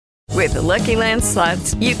With the Lucky Land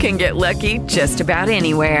Slots, you can get lucky just about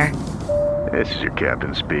anywhere. This is your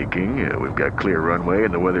captain speaking. We've got clear runway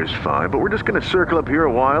and the weather's fine, but we're just going to circle up here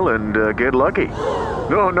a while and get lucky.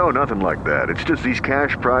 No, nothing like that. It's just these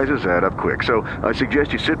cash prizes add up quick. So I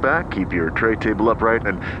suggest you sit back, keep your tray table upright,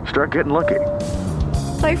 and start getting lucky.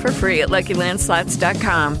 Play for free at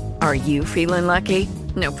LuckyLandSlots.com. Are you feeling lucky?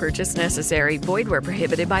 No purchase necessary. Void where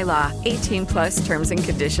prohibited by law. 18+ terms and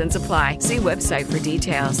conditions apply. See website for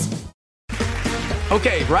details.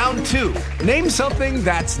 Okay, round two. Name something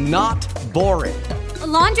that's not boring. A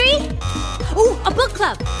laundry? Ooh, a book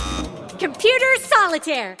club. Computer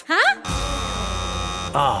solitaire, huh?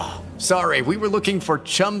 Ah, sorry, we were looking for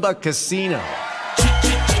Chumba Casino.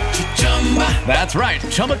 That's right,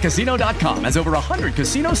 ChumbaCasino.com has over 100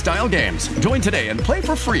 casino-style games. Join today and play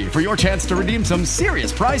for free for your chance to redeem some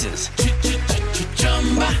serious prizes.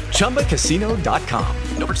 ChumbaCasino.com.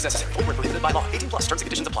 No purchase necessary. Void where prohibited by law. 18+ terms and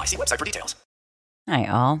conditions apply. See website for details. Hi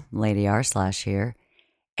all, Lady R/ here.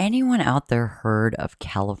 Anyone out there heard of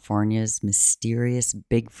California's mysterious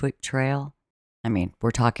Bigfoot trail? I mean,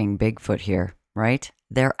 we're talking Bigfoot here, right?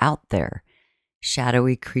 They're out there.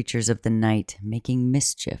 Shadowy creatures of the night making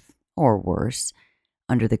mischief, or worse,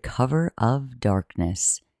 under the cover of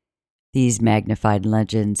darkness. These magnified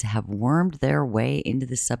legends have wormed their way into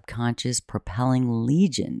the subconscious, propelling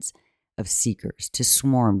legions of seekers to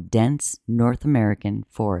swarm dense North American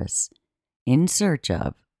forests in search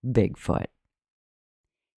of Bigfoot.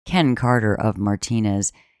 Ken Carter of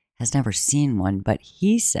Martinez has never seen one, but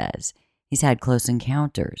he says he's had close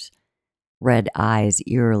encounters. Red eyes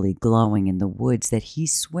eerily glowing in the woods that he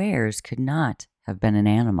swears could not have been an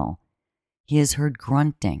animal. He has heard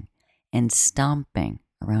grunting and stomping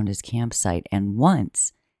around his campsite and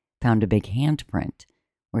once found a big handprint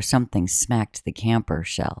where something smacked the camper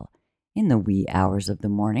shell in the wee hours of the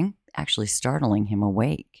morning, actually startling him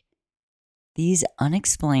awake. These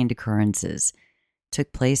unexplained occurrences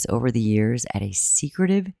took place over the years at a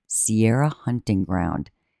secretive Sierra hunting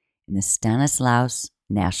ground in the Stanislaus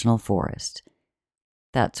National Forest.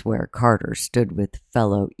 That's where Carter stood with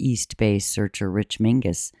fellow East Bay searcher Rich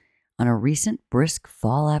Mingus on a recent brisk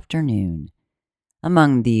fall afternoon.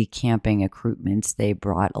 Among the camping accoutrements they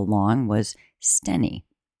brought along was Stenny,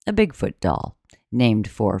 a Bigfoot doll, named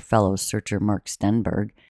for fellow searcher Mark Stenberg,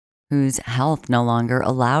 whose health no longer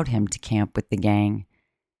allowed him to camp with the gang.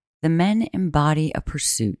 The men embody a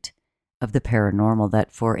pursuit of the paranormal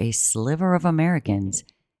that for a sliver of Americans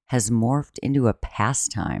has morphed into a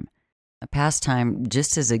pastime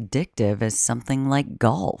just as addictive as something like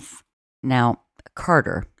golf. Now,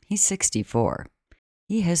 Carter, he's 64.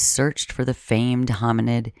 He has searched for the famed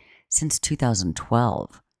hominid since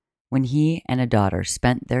 2012, when he and a daughter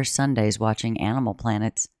spent their Sundays watching Animal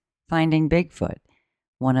Planet's Finding Bigfoot,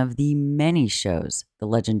 one of the many shows the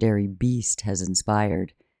legendary beast has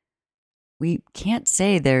inspired. We can't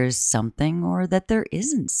say there's something or that there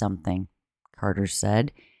isn't something, Carter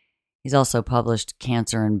said. He's also published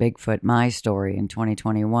Cancer and Bigfoot, My Story in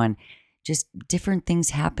 2021. Just different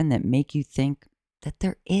things happen that make you think that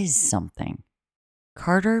there is something.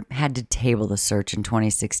 Carter had to table the search in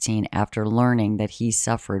 2016 after learning that he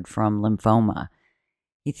suffered from lymphoma.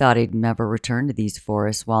 He thought he'd never return to these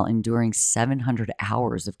forests while enduring 700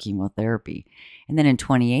 hours of chemotherapy. And then in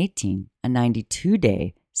 2018, a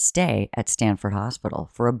 92-day stay at Stanford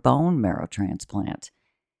Hospital for a bone marrow transplant.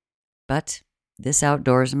 But this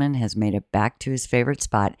outdoorsman has made it back to his favorite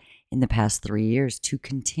spot in the past 3 years to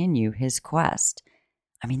continue his quest.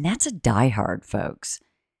 I mean, that's a diehard, folks.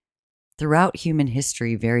 Throughout human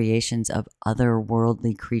history, variations of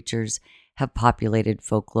otherworldly creatures have populated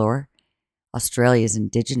folklore. Australia's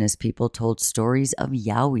indigenous people told stories of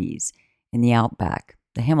yowies in the outback.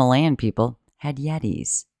 The Himalayan people had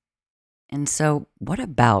yetis. And so, what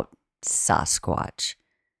about Sasquatch?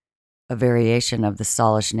 A variation of the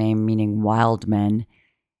Salish name meaning wild men.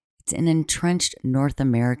 It's an entrenched North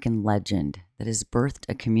American legend that has birthed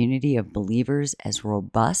a community of believers as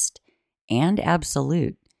robust and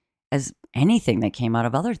absolute as anything that came out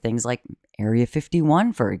of other things like Area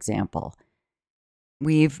 51, for example.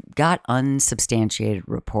 We've got unsubstantiated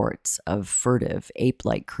reports of furtive,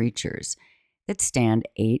 ape-like creatures that stand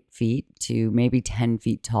 8 feet to maybe 10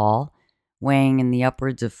 feet tall, weighing in the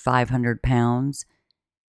upwards of 500 pounds.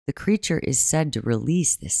 The creature is said to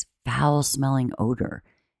release this foul-smelling odor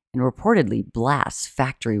and reportedly blasts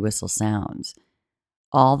factory whistle sounds,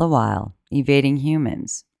 all the while evading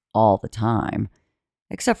humans all the time,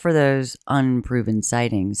 except for those unproven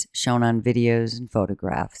sightings shown on videos and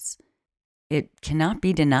photographs. It cannot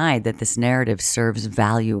be denied that this narrative serves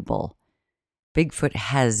valuable. Bigfoot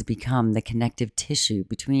has become the connective tissue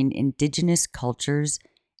between indigenous cultures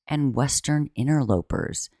and western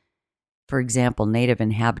interlopers. For example, native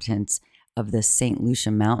inhabitants of the St.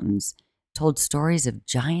 Lucia Mountains told stories of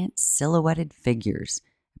giant silhouetted figures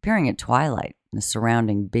appearing at twilight in the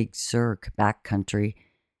surrounding Big Sur backcountry.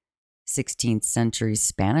 16th century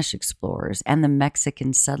Spanish explorers and the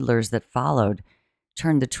Mexican settlers that followed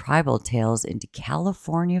turned the tribal tales into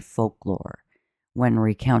California folklore when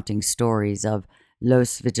recounting stories of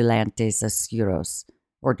Los Vigilantes Oscuros,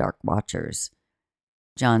 or Dark Watchers.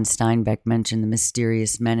 John Steinbeck mentioned the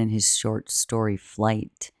mysterious men in his short story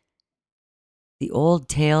Flight. The old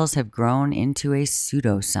tales have grown into a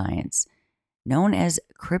pseudoscience known as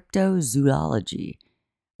cryptozoology,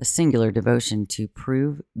 a singular devotion to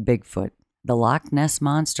prove Bigfoot, the Loch Ness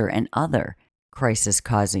Monster, and other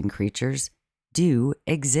crisis-causing creatures do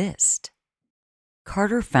exist.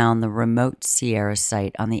 Carter found the remote Sierra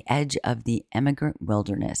site on the edge of the Emigrant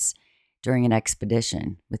Wilderness during an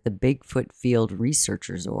expedition with the Bigfoot Field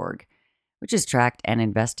Researchers Org, which has tracked and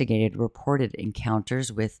investigated reported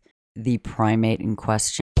encounters with the primate in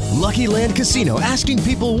question. Lucky Land Casino, asking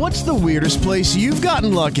people, what's the weirdest place you've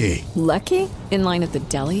gotten lucky? Lucky? In line at the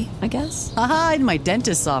deli, I guess? Aha, in my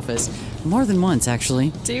dentist's office. More than once,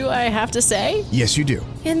 actually. Do I have to say? Yes, you do.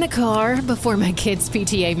 In the car before my kids'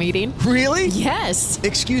 PTA meeting. Really? Yes.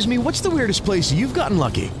 Excuse me, what's the weirdest place you've gotten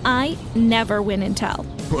lucky? I never win and tell.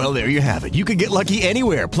 Well, there you have it. You can get lucky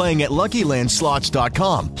anywhere, playing at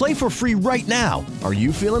LuckyLandSlots.com. Play for free right now. Are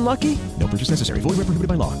you feeling lucky? No purchase necessary. Void where prohibited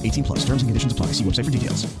by law. 18 plus. Terms and conditions apply. See website for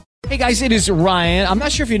details. Hey guys, it is Ryan. I'm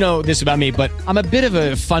not sure if you know this about me, but I'm a bit of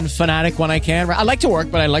a fun fanatic when I can. I like to work,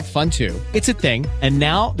 but I like fun too. It's a thing. And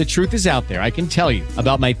now the truth is out there. I can tell you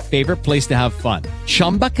about my favorite place to have fun.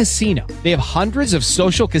 Chumba Casino. They have hundreds of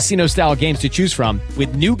social casino style games to choose from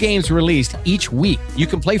with new games released each week. You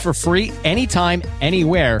can play for free anytime,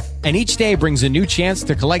 anywhere. And each day brings a new chance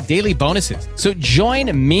to collect daily bonuses. So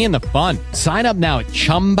join me in the fun. Sign up now at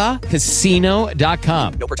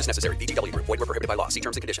ChumbaCasino.com. No purchase necessary. VGW Group. Void where prohibited by law. See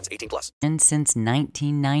terms and conditions. 18 plus. And since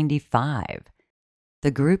 1995,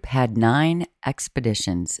 the group had 9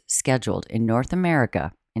 expeditions scheduled in North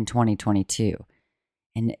America in 2022.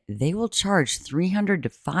 And they will charge $300 to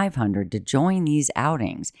 $500 to join these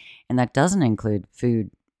outings. And that doesn't include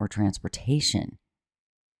food or transportation.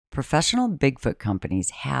 Professional Bigfoot companies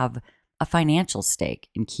have a financial stake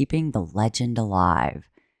in keeping the legend alive.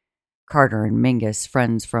 Carter and Mingus,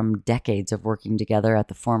 friends from decades of working together at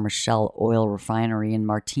the former Shell oil refinery in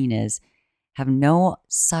Martinez, have no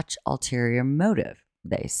such ulterior motive,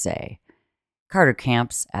 they say. Carter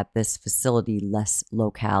camps at this facility less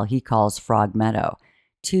locale he calls Frog Meadow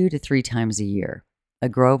 2 to 3 times a year. A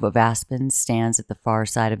grove of aspens stands at the far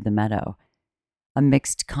side of the meadow. A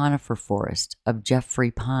mixed conifer forest of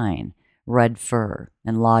Jeffrey pine, red fir,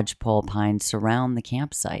 and lodgepole pine surround the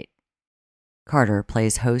campsite. Carter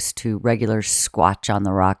plays host to regular Squatch on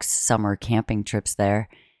the Rocks summer camping trips there.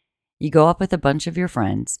 You go up with a bunch of your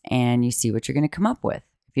friends and you see what you're going to come up with.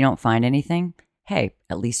 If you don't find anything, hey,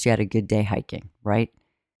 at least you had a good day hiking, right?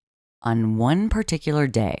 On one particular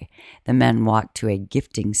day, the men walked to a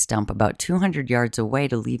gifting stump about 200 yards away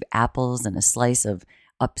to leave apples and a slice of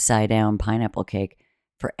upside-down pineapple cake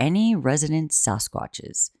for any resident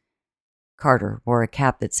Sasquatches. Carter wore a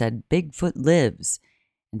cap that said Bigfoot lives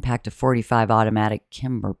and packed a .45 automatic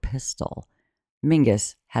Kimber pistol.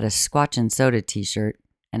 Mingus had a Squatch and Soda t-shirt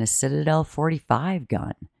and a Citadel .45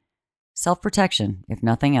 gun. Self-protection, if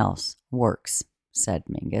nothing else, works, said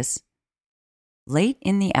Mingus. Late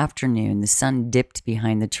in the afternoon, the sun dipped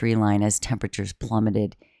behind the tree line as temperatures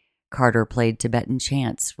plummeted. Carter played Tibetan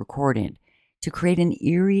chants, recorded, to create an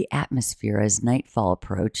eerie atmosphere as nightfall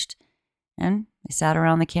approached, and they sat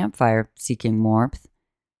around the campfire seeking warmth.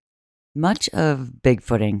 Much of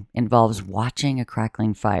Bigfooting involves watching a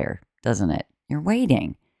crackling fire, doesn't it? You're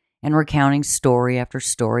waiting and recounting story after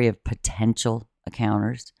story of potential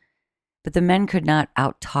encounters. But the men could not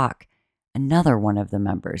out-talk another one of the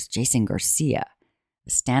members, Jason Garcia,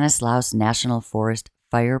 a Stanislaus National Forest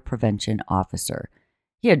fire prevention officer.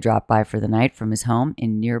 He had dropped by for the night from his home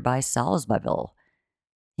in nearby Salisbury.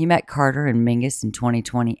 He met Carter and Mingus in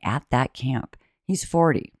 2020 at that camp. He's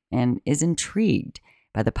 40 and is intrigued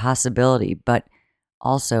by the possibility, but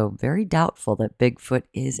also very doubtful that Bigfoot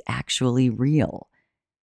is actually real.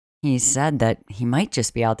 He said that he might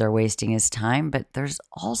just be out there wasting his time, but there's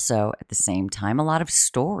also, at the same time, a lot of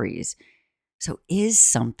stories. So is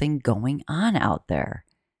something going on out there?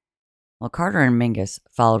 Well, Carter and Mingus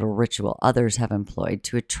followed a ritual others have employed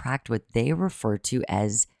to attract what they refer to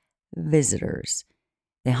as visitors.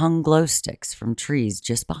 They hung glow sticks from trees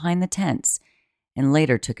just behind the tents and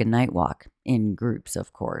later took a night walk, in groups,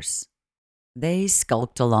 of course. They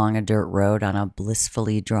skulked along a dirt road on a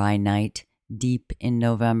blissfully dry night deep in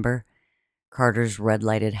November. Carter's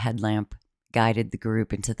red-lighted headlamp guided the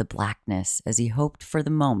group into the blackness as he hoped for the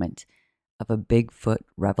moment of a Bigfoot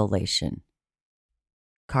revelation.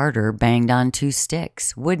 Carter banged on 2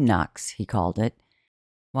 sticks, wood knocks, he called it,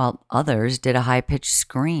 while others did a high-pitched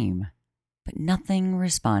scream, but nothing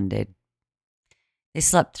responded. They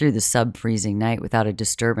slept through the sub-freezing night without a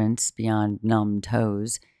disturbance beyond numb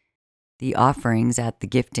toes. The offerings at the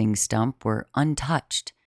gifting stump were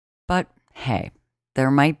untouched, but hey,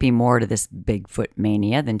 there might be more to this Bigfoot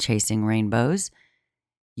mania than chasing rainbows.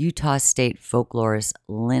 Utah State folklorist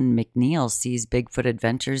Lynn McNeil sees Bigfoot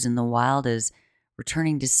adventures in the wild as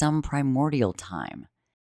returning to some primordial time,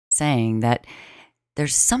 saying that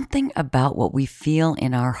there's something about what we feel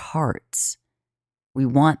in our hearts. We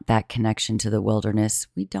want that connection to the wilderness.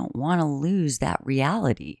 We don't want to lose that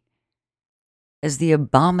reality. As the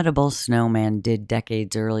abominable snowman did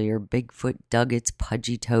decades earlier, Bigfoot dug its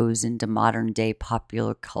pudgy toes into modern-day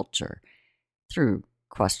popular culture through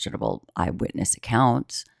questionable eyewitness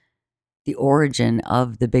accounts. The origin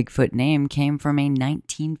of the Bigfoot name came from a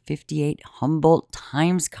 1958 Humboldt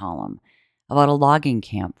Times column about a logging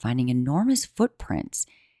camp finding enormous footprints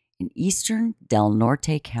in eastern Del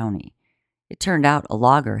Norte County. It turned out a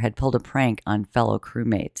logger had pulled a prank on fellow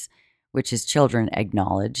crewmates, which his children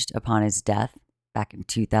acknowledged upon his death back in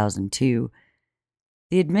 2002.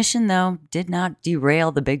 The admission, though, did not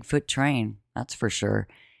derail the Bigfoot train, that's for sure.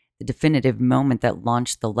 The definitive moment that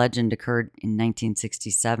launched the legend occurred in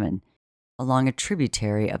 1967 along a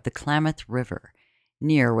tributary of the Klamath River,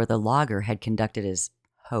 near where the logger had conducted his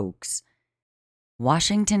hoax.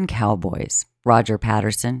 Washington cowboys, Roger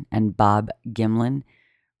Patterson and Bob Gimlin,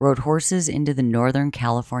 rode horses into the Northern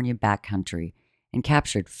California backcountry and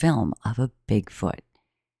captured film of a Bigfoot.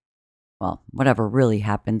 Well, whatever really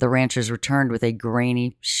happened, the ranchers returned with a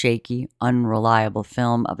grainy, shaky, unreliable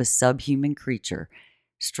film of a subhuman creature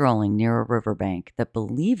strolling near a riverbank that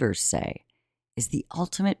believers say is the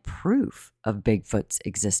ultimate proof of Bigfoot's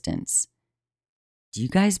existence. Do you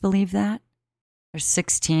guys believe that? Their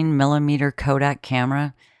 16mm Kodak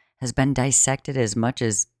camera has been dissected as much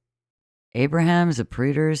as Abraham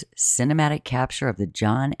Zapruder's cinematic capture of the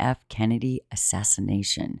John F. Kennedy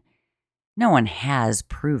assassination. No one has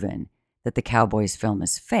proven that the Cowboys film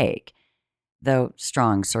is fake, though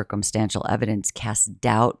strong circumstantial evidence casts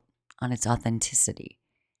doubt on its authenticity.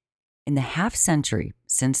 In the half-century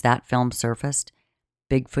since that film surfaced,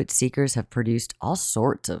 Bigfoot seekers have produced all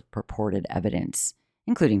sorts of purported evidence,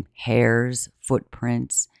 including hairs,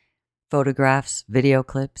 footprints, photographs, video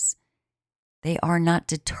clips. They are not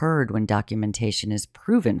deterred when documentation is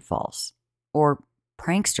proven false, or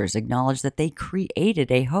pranksters acknowledge that they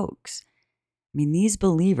created a hoax. I mean, these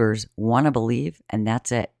believers want to believe, and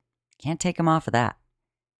that's it. Can't take them off of that.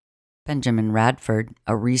 Benjamin Radford,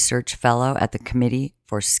 a research fellow at the Committee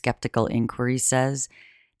for Skeptical Inquiry, says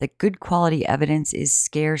that good quality evidence is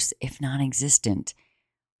scarce, if non-existent.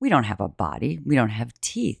 We don't have a body. We don't have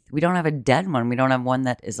teeth. We don't have a dead one. We don't have one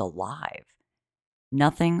that is alive.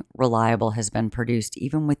 Nothing reliable has been produced,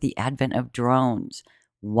 even with the advent of drones,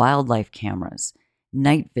 wildlife cameras,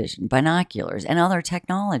 night vision, binoculars, and other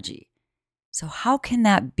technology. So how can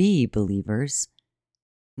that be, believers?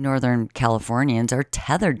 Northern Californians are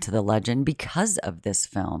tethered to the legend because of this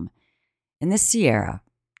film. In the Sierra,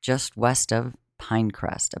 just west of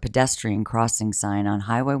Pinecrest, a pedestrian crossing sign on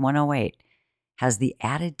Highway 108 has the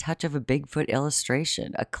added touch of a Bigfoot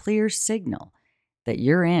illustration, a clear signal that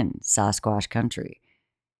you're in Sasquatch country.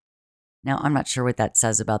 Now, I'm not sure what that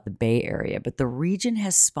says about the Bay Area, but the region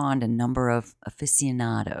has spawned a number of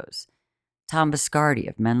aficionados. Tom Biscardi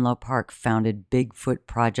of Menlo Park founded Bigfoot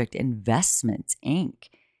Project Investments, Inc.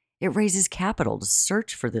 It raises capital to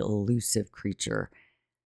search for the elusive creature.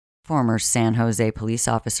 Former San Jose police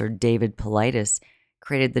officer David Politis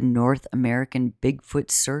created the North American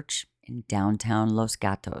Bigfoot Search in downtown Los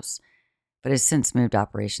Gatos, but has since moved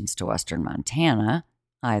operations to western Montana.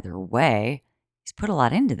 Either way, he's put a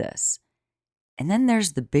lot into this. And then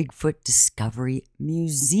there's the Bigfoot Discovery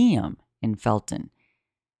Museum in Felton.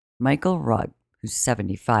 Michael Rugg, who's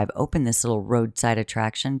 75, opened this little roadside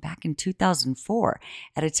attraction back in 2004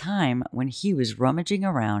 at a time when he was rummaging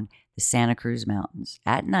around the Santa Cruz Mountains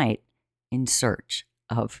at night in search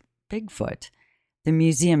of Bigfoot. The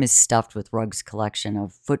museum is stuffed with Rugg's collection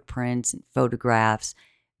of footprints and photographs,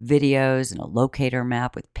 videos, and a locator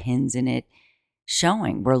map with pins in it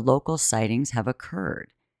showing where local sightings have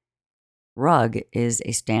occurred. Rugg is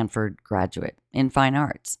a Stanford graduate in fine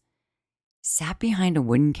arts. Sat behind a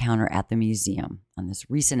wooden counter at the museum on this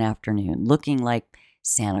recent afternoon, looking like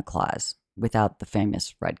Santa Claus without the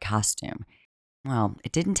famous red costume. Well,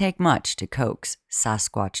 it didn't take much to coax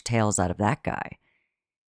Sasquatch tales out of that guy.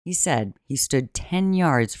 He said he stood 10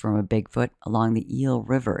 yards from a Bigfoot along the Eel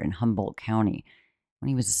River in Humboldt County when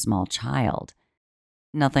he was a small child.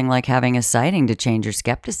 Nothing like having a sighting to change your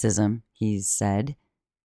skepticism, he said.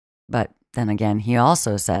 But then again, he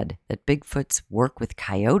also said that Bigfoots work with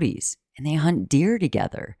coyotes and they hunt deer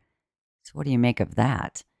together. So what do you make of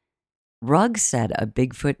that? Ruggs said a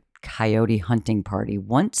Bigfoot coyote hunting party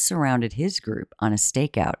once surrounded his group on a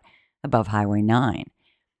stakeout above Highway 9.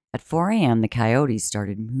 At 4 a.m., the coyotes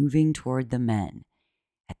started moving toward the men.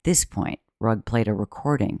 At this point, Rugg played a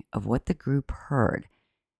recording of what the group heard.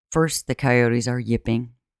 First, the coyotes are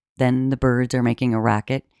yipping, then the birds are making a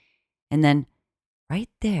racket, and then right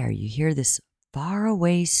there you hear this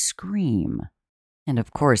faraway scream. And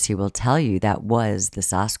of course, he will tell you that was the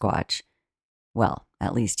Sasquatch. Well,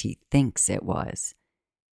 at least he thinks it was.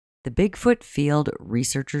 The Bigfoot Field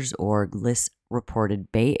Researchers Org lists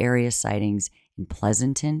reported Bay Area sightings in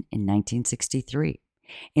Pleasanton in 1963,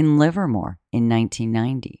 in Livermore in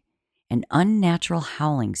 1990, and unnatural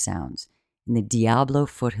howling sounds in the Diablo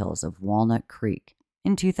foothills of Walnut Creek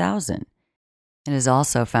in 2000. It has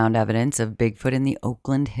also found evidence of Bigfoot in the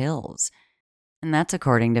Oakland Hills, and that's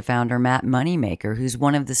according to founder Matt Moneymaker, who's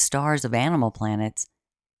one of the stars of Animal Planet's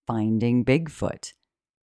Finding Bigfoot.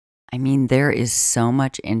 I mean, there is so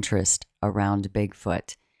much interest around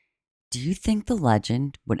Bigfoot. Do you think the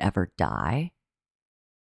legend would ever die?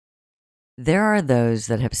 There are those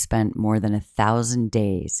that have spent more than 1,000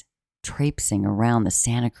 days traipsing around the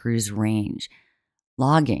Santa Cruz Range,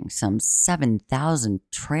 logging some 7,000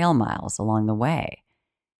 trail miles along the way.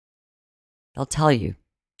 They'll tell you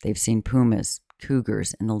they've seen pumas,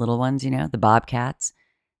 cougars, and the little ones, the bobcats.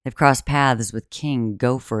 They've crossed paths with king,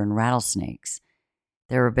 gopher, and rattlesnakes.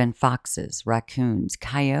 There have been foxes, raccoons,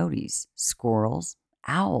 coyotes, squirrels,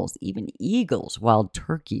 owls, even eagles, wild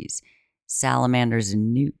turkeys, salamanders,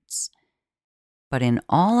 and newts. But in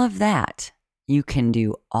all of that, you can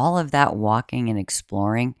do all of that walking and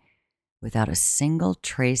exploring without a single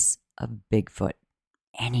trace of Bigfoot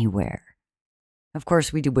anywhere. Of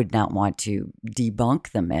course, we would not want to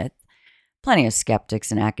debunk the myth. Plenty of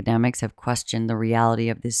skeptics and academics have questioned the reality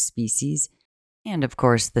of this species, and of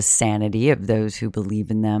course, the sanity of those who believe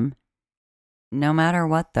in them. No matter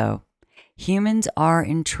what, though, humans are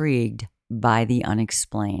intrigued by the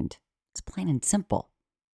unexplained. It's plain and simple.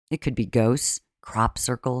 It could be ghosts, crop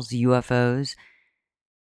circles, UFOs.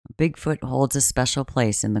 Bigfoot holds a special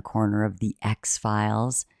place in the corner of the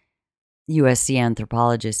X-Files. USC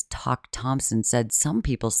anthropologist Tock Thompson said some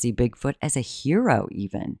people see Bigfoot as a hero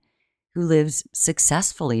even, who lives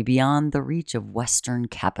successfully beyond the reach of Western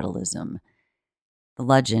capitalism. The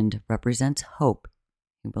legend represents hope,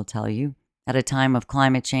 he will tell you, at a time of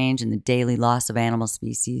climate change and the daily loss of animal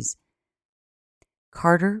species.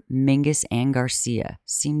 Carter, Mingus, and Garcia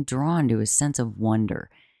seem drawn to a sense of wonder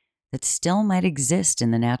that still might exist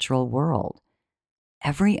in the natural world.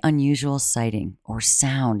 Every unusual sighting or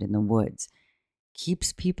sound in the woods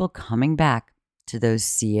keeps people coming back to those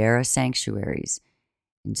Sierra sanctuaries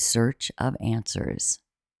in search of answers.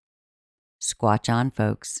 Squatch on,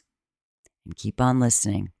 folks, and keep on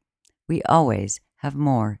listening. We always have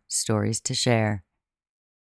more stories to share.